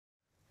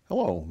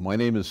Hello, my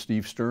name is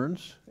Steve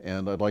Stearns,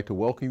 and I'd like to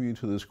welcome you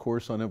to this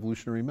course on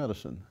evolutionary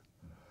medicine.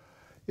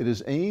 It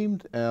is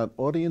aimed at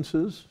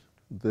audiences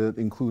that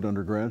include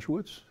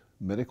undergraduates,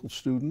 medical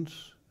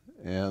students,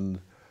 and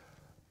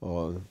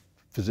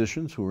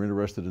physicians who are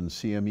interested in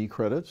CME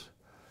credits,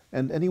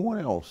 and anyone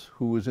else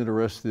who is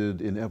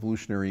interested in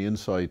evolutionary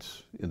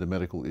insights into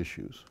medical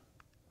issues.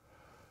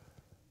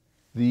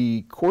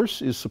 The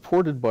course is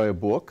supported by a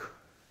book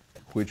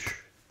which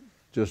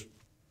just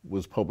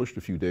was published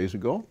a few days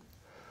ago.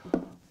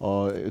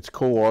 It's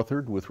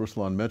co-authored with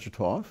Ruslan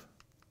Mejitov,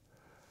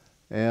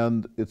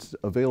 and it's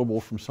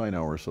available from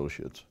Sinauer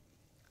Associates.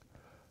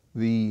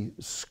 The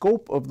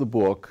scope of the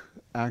book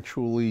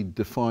actually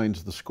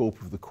defines the scope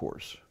of the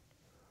course.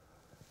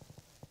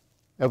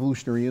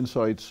 Evolutionary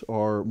insights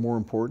are more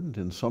important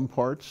in some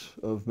parts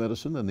of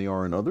medicine than they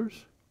are in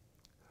others.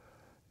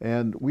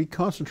 And we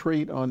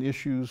concentrate on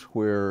issues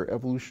where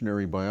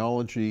evolutionary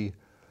biology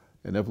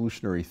and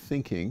evolutionary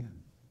thinking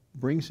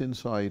brings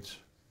insights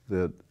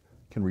that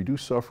can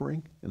reduce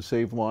suffering and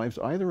save lives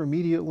either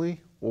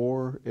immediately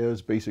or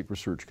as basic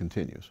research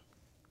continues.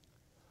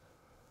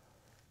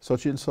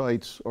 Such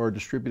insights are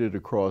distributed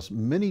across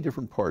many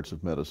different parts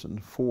of medicine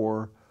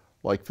for,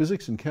 like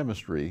physics and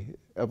chemistry,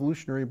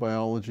 evolutionary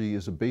biology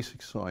is a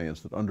basic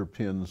science that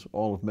underpins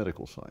all of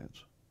medical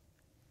science.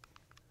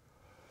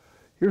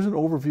 Here's an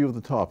overview of the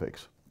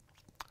topics.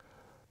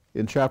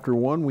 In Chapter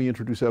 1, we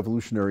introduce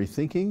evolutionary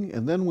thinking,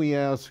 and then we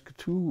ask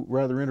two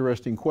rather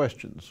interesting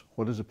questions.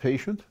 What is a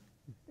patient?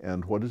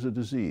 And what is a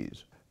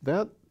disease?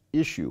 That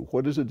issue,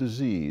 what is a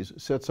disease,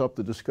 sets up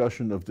the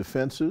discussion of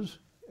defenses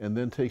and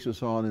then takes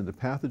us on into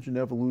pathogen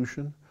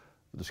evolution,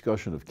 the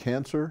discussion of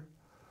cancer,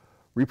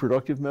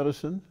 reproductive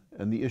medicine,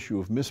 and the issue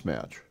of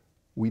mismatch.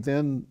 We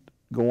then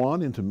go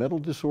on into mental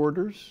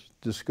disorders,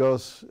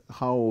 discuss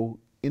how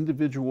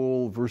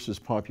individual versus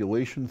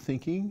population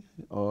thinking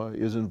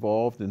is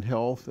involved in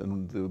health,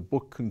 and the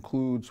book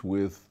concludes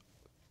with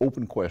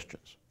open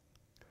questions.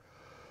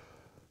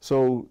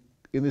 So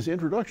in this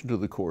introduction to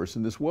the course,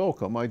 in this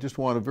welcome, I just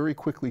want to very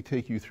quickly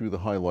take you through the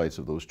highlights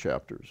of those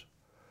chapters.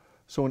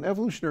 So in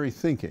evolutionary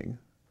thinking,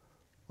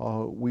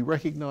 we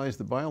recognize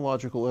that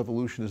biological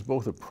evolution is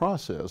both a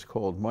process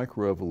called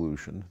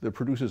microevolution that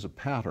produces a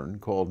pattern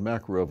called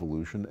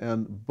macroevolution,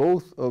 and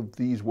both of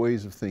these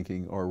ways of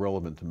thinking are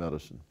relevant to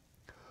medicine.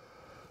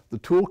 The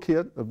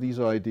toolkit of these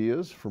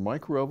ideas for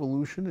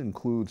microevolution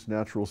includes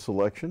natural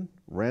selection,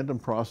 random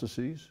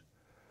processes,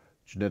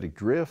 genetic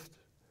drift,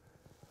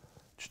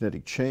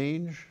 genetic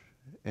change,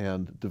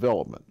 and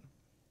development.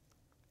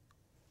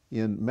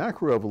 In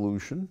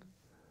macroevolution,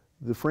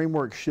 the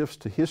framework shifts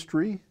to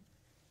history,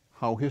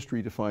 how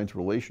history defines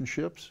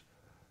relationships,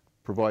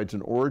 provides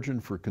an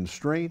origin for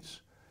constraints,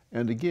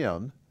 and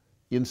again,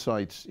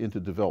 insights into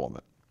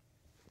development.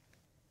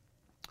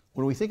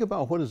 When we think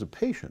about what is a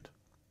patient,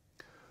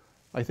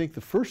 I think the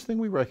first thing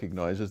we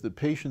recognize is that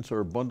patients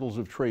are bundles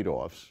of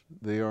trade-offs.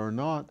 They are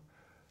not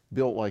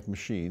built like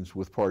machines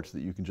with parts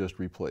that you can just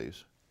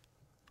replace.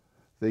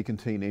 They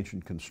contain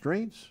ancient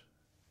constraints.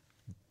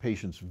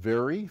 Patients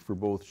vary for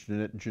both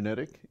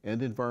genetic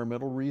and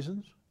environmental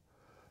reasons.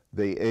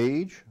 They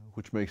age,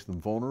 which makes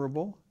them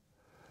vulnerable,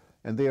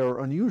 and they are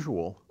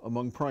unusual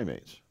among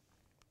primates.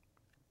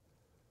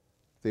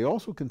 They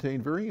also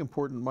contain very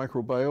important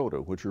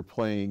microbiota, which are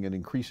playing an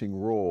increasing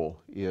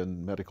role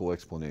in medical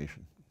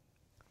explanation.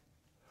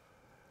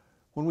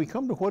 When we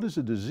come to what is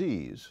a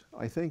disease,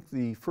 I think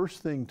the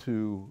first thing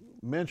to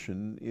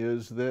mention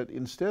is that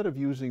instead of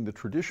using the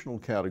traditional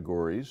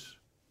categories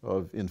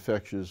of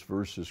infectious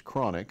versus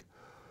chronic,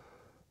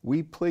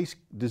 we place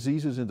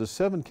diseases into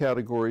 7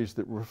 categories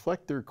that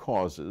reflect their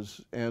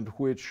causes and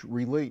which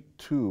relate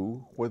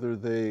to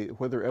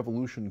whether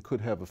evolution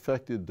could have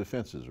affected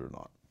defenses or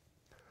not.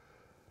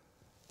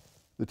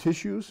 The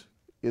tissues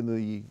in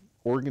the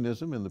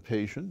organism in the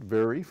patient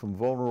vary from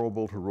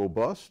vulnerable to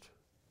robust.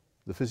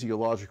 The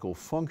physiological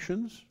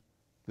functions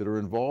that are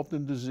involved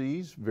in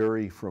disease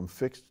vary from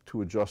fixed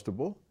to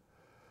adjustable.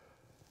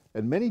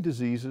 And many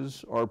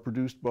diseases are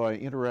produced by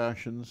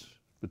interactions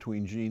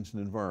between genes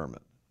and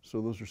environment.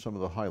 So those are some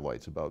of the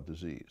highlights about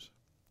disease.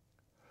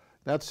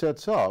 That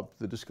sets up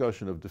the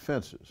discussion of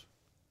defenses.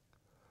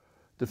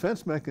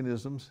 Defense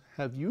mechanisms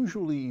have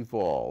usually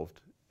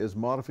evolved as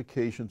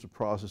modifications of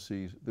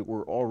processes that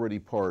were already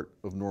part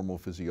of normal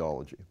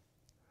physiology.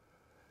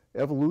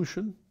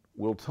 Evolution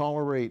will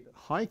tolerate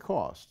high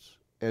costs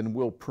and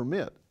will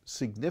permit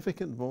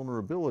significant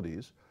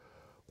vulnerabilities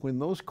when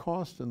those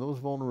costs and those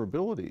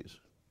vulnerabilities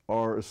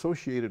are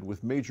associated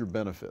with major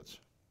benefits.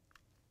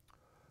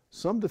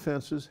 Some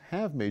defenses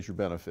have major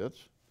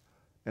benefits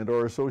and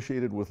are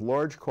associated with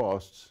large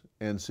costs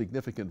and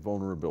significant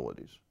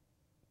vulnerabilities.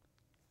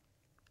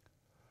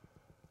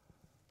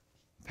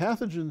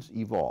 Pathogens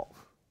evolve,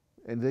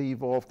 and they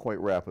evolve quite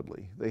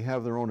rapidly. They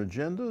have their own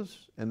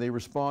agendas, and they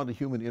respond to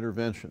human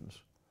interventions.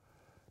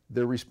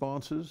 Their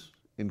responses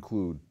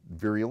include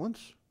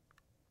virulence,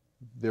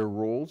 their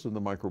roles in the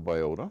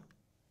microbiota,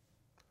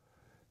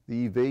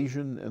 the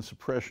evasion and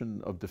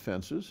suppression of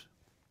defenses,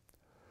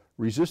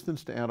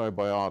 resistance to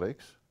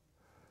antibiotics,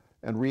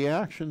 and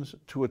reactions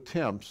to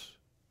attempts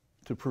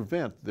to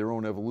prevent their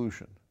own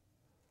evolution.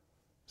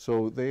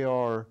 So they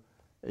are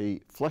a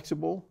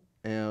flexible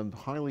and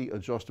highly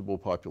adjustable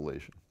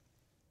population.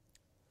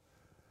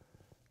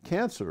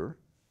 Cancer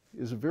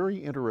is a very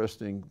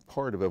interesting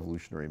part of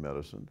evolutionary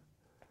medicine,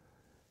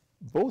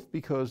 both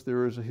because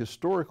there is a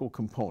historical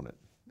component.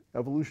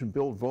 Evolution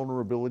built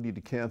vulnerability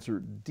to cancer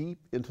deep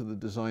into the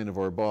design of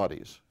our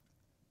bodies.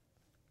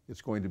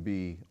 It's going to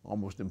be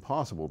almost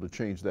impossible to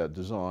change that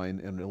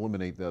design and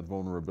eliminate that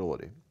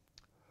vulnerability.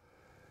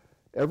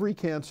 Every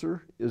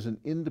cancer is an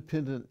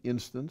independent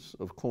instance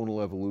of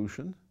clonal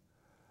evolution,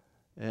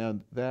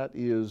 and that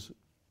is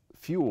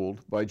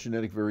fueled by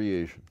genetic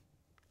variation.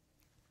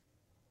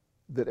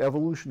 That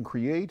evolution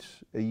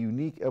creates a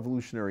unique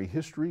evolutionary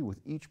history with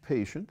each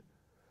patient,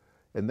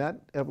 and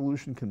that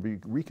evolution can be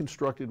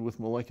reconstructed with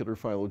molecular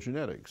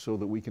phylogenetics so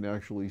that we can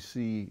actually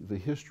see the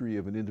history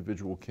of an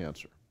individual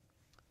cancer.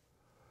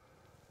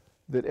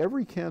 That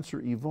every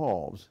cancer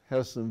evolves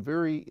has some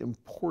very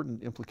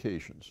important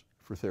implications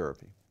for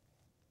therapy.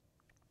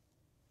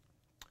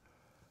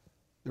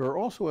 There are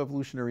also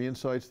evolutionary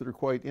insights that are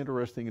quite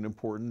interesting and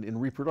important in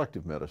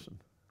reproductive medicine.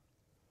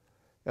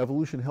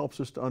 Evolution helps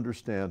us to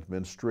understand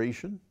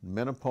menstruation,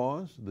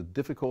 menopause, the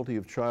difficulty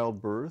of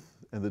childbirth,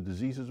 and the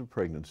diseases of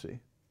pregnancy.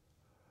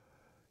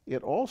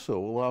 It also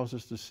allows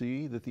us to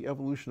see that the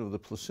evolution of the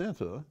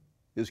placenta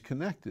is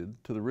connected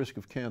to the risk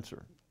of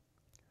cancer.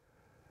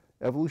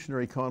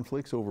 Evolutionary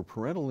conflicts over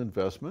parental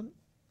investment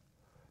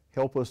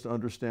help us to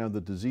understand the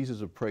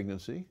diseases of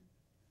pregnancy,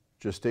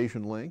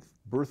 gestation length,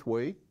 birth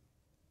weight,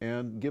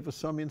 and give us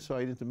some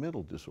insight into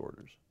mental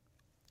disorders.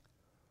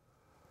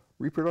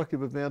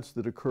 Reproductive events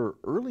that occur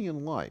early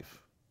in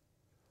life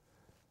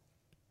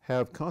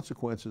have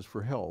consequences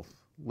for health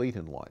late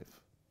in life.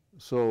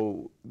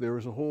 So there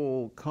is a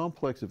whole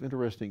complex of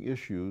interesting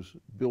issues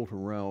built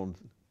around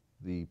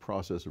the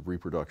process of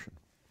reproduction.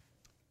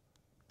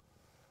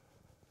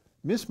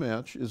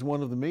 Mismatch is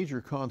one of the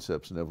major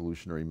concepts in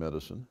evolutionary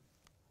medicine,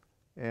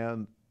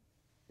 and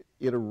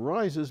it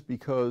arises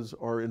because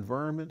our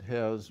environment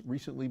has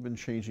recently been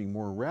changing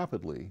more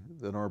rapidly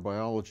than our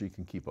biology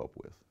can keep up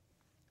with.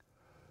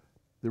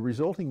 The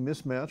resulting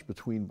mismatch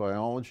between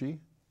biology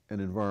and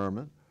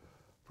environment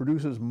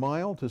produces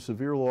mild to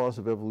severe loss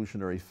of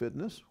evolutionary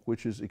fitness,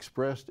 which is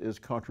expressed as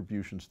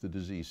contributions to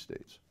disease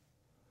states.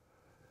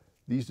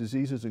 These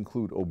diseases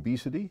include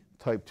obesity,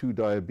 type 2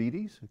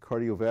 diabetes,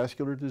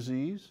 cardiovascular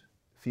disease,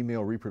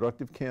 female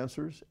reproductive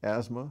cancers,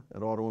 asthma,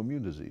 and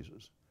autoimmune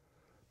diseases.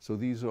 So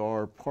these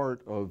are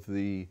part of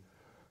the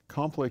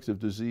complex of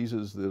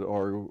diseases that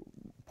are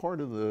part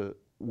of the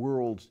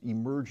world's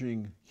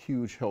emerging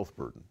huge health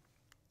burden.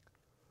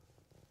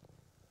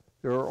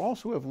 There are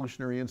also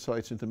evolutionary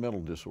insights into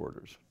mental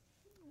disorders.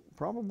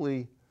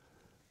 Probably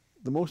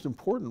the most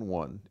important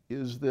one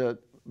is that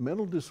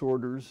mental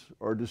disorders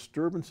are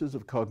disturbances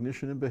of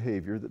cognition and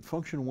behavior that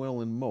function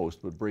well in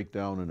most but break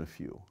down in a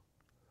few.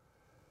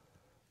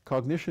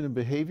 Cognition and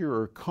behavior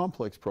are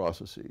complex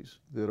processes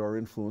that are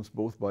influenced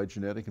both by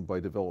genetic and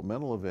by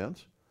developmental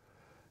events.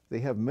 They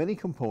have many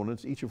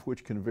components, each of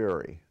which can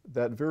vary.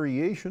 That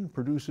variation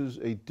produces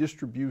a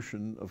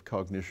distribution of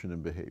cognition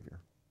and behavior.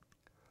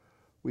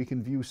 We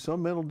can view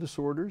some mental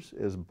disorders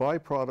as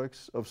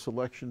byproducts of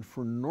selection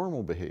for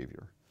normal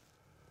behavior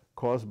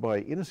caused by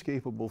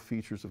inescapable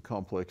features of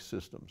complex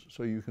systems.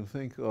 So you can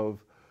think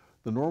of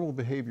the normal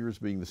behavior as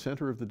being the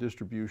center of the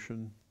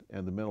distribution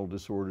and the mental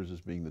disorders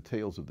as being the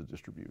tails of the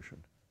distribution.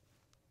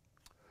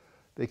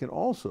 They can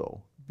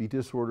also be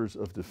disorders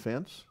of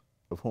defense,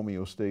 of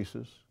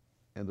homeostasis,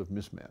 and of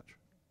mismatch.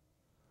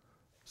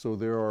 So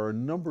there are a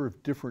number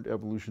of different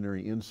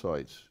evolutionary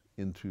insights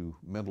into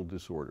mental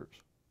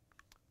disorders.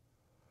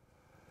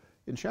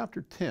 In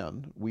Chapter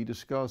 10, we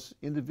discuss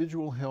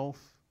individual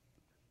health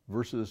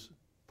versus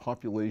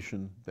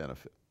population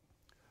benefit.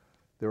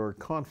 There are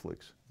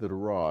conflicts that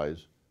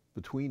arise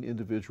between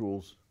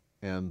individuals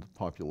and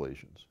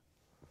populations.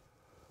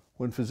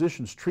 When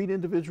physicians treat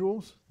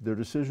individuals, their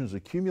decisions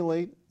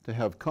accumulate to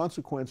have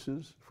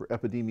consequences for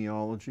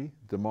epidemiology,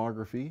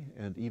 demography,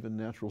 and even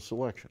natural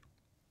selection.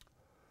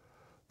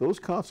 Those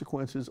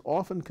consequences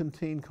often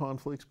contain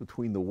conflicts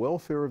between the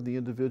welfare of the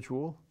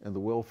individual and the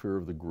welfare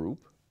of the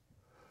group,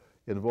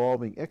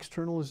 involving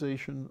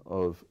externalization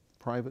of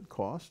private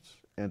costs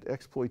and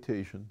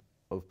exploitation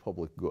of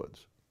public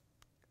goods.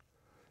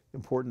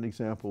 Important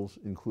examples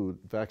include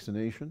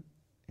vaccination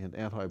and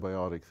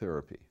antibiotic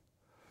therapy.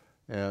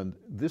 And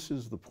this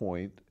is the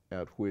point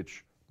at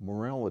which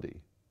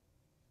morality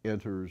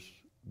enters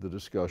the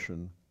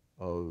discussion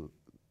of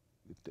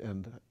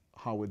and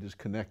how it is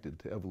connected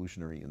to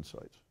evolutionary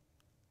insights.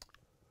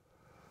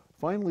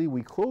 Finally,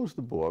 we close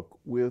the book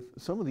with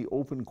some of the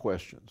open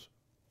questions,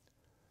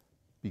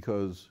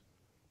 because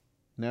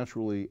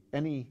naturally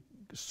any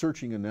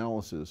searching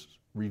analysis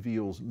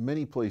reveals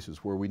many places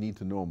where we need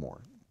to know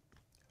more.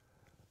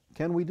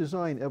 Can we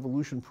design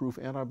evolution-proof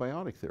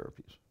antibiotic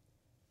therapies?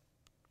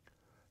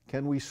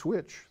 Can we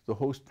switch the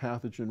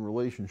host-pathogen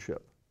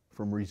relationship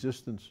from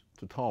resistance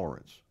to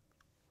tolerance?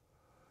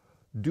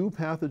 Do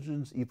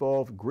pathogens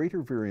evolve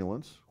greater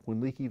virulence when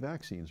leaky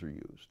vaccines are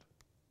used?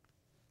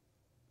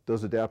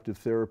 Does adaptive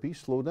therapy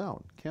slow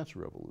down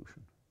cancer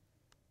evolution?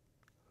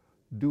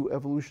 Do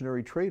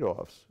evolutionary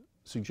trade-offs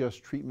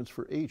suggest treatments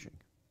for aging?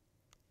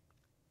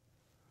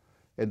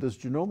 And does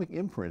genomic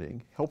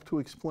imprinting help to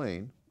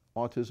explain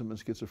autism and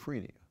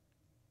schizophrenia?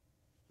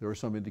 There are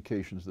some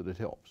indications that it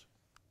helps.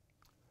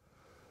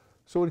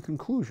 So in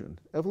conclusion,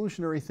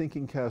 evolutionary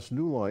thinking casts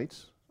new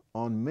lights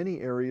on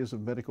many areas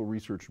of medical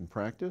research and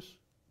practice.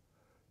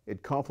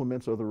 It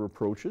complements other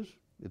approaches.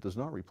 It does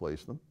not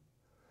replace them.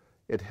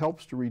 It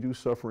helps to reduce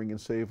suffering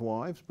and save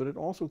lives, but it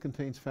also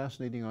contains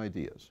fascinating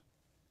ideas.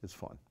 It's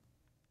fun.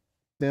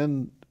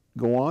 Then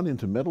go on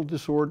into mental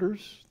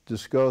disorders,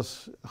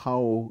 discuss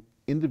how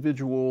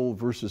individual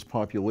versus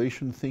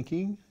population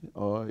thinking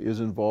is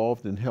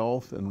involved in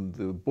health, and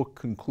the book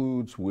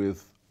concludes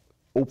with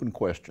open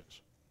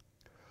questions.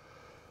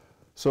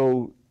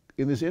 So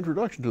in this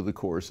introduction to the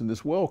course, in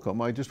this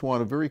welcome, I just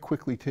want to very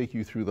quickly take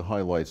you through the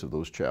highlights of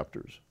those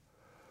chapters.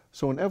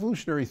 So in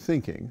evolutionary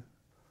thinking,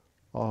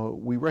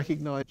 we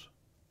recognize.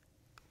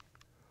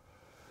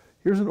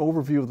 Here's an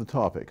overview of the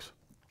topics.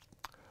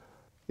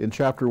 In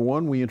Chapter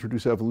 1, we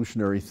introduce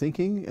evolutionary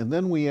thinking, and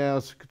then we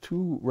ask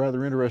two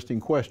rather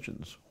interesting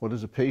questions. What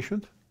is a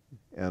patient,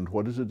 and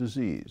what is a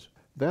disease?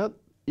 That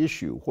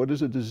issue, what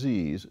is a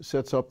disease,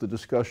 sets up the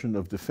discussion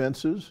of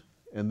defenses,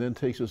 and then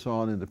takes us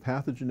on into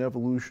pathogen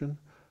evolution,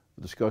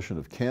 the discussion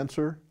of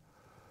cancer,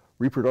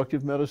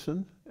 reproductive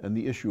medicine, and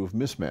the issue of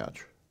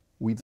mismatch.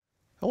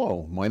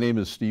 Hello, my name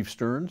is Steve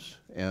Stearns,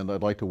 and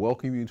I'd like to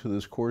welcome you to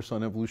this course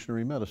on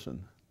evolutionary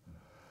medicine.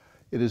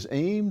 It is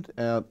aimed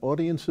at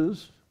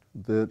audiences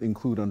that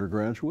include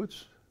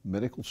undergraduates,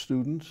 medical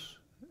students,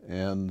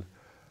 and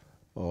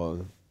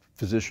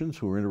physicians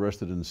who are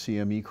interested in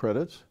CME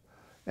credits,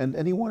 and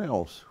anyone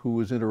else who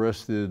is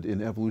interested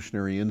in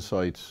evolutionary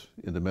insights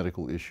into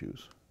medical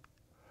issues.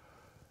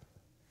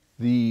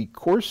 The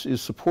course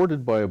is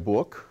supported by a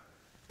book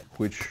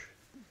which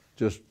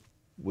just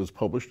was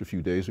published a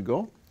few days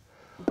ago.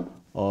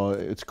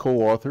 It's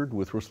co-authored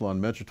with Ruslan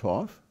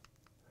Medzhitov,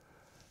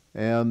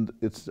 and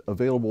it's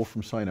available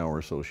from Sinauer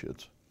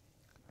Associates.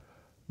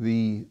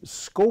 The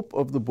scope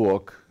of the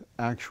book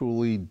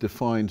actually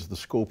defines the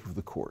scope of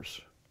the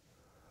course.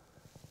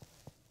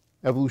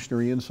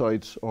 Evolutionary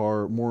insights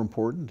are more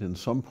important in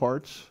some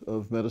parts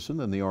of medicine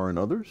than they are in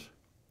others.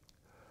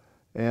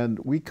 And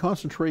we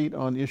concentrate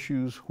on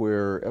issues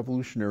where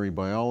evolutionary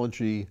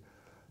biology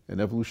and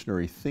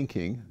evolutionary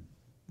thinking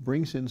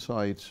brings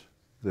insights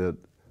that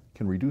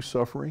can reduce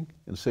suffering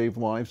and save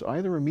lives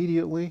either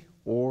immediately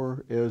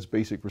or as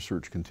basic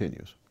research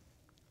continues.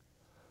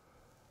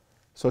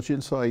 Such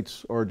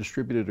insights are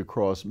distributed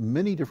across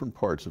many different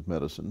parts of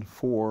medicine.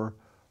 For,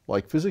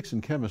 like physics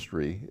and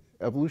chemistry,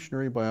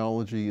 evolutionary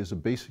biology is a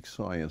basic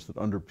science that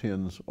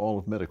underpins all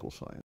of medical science.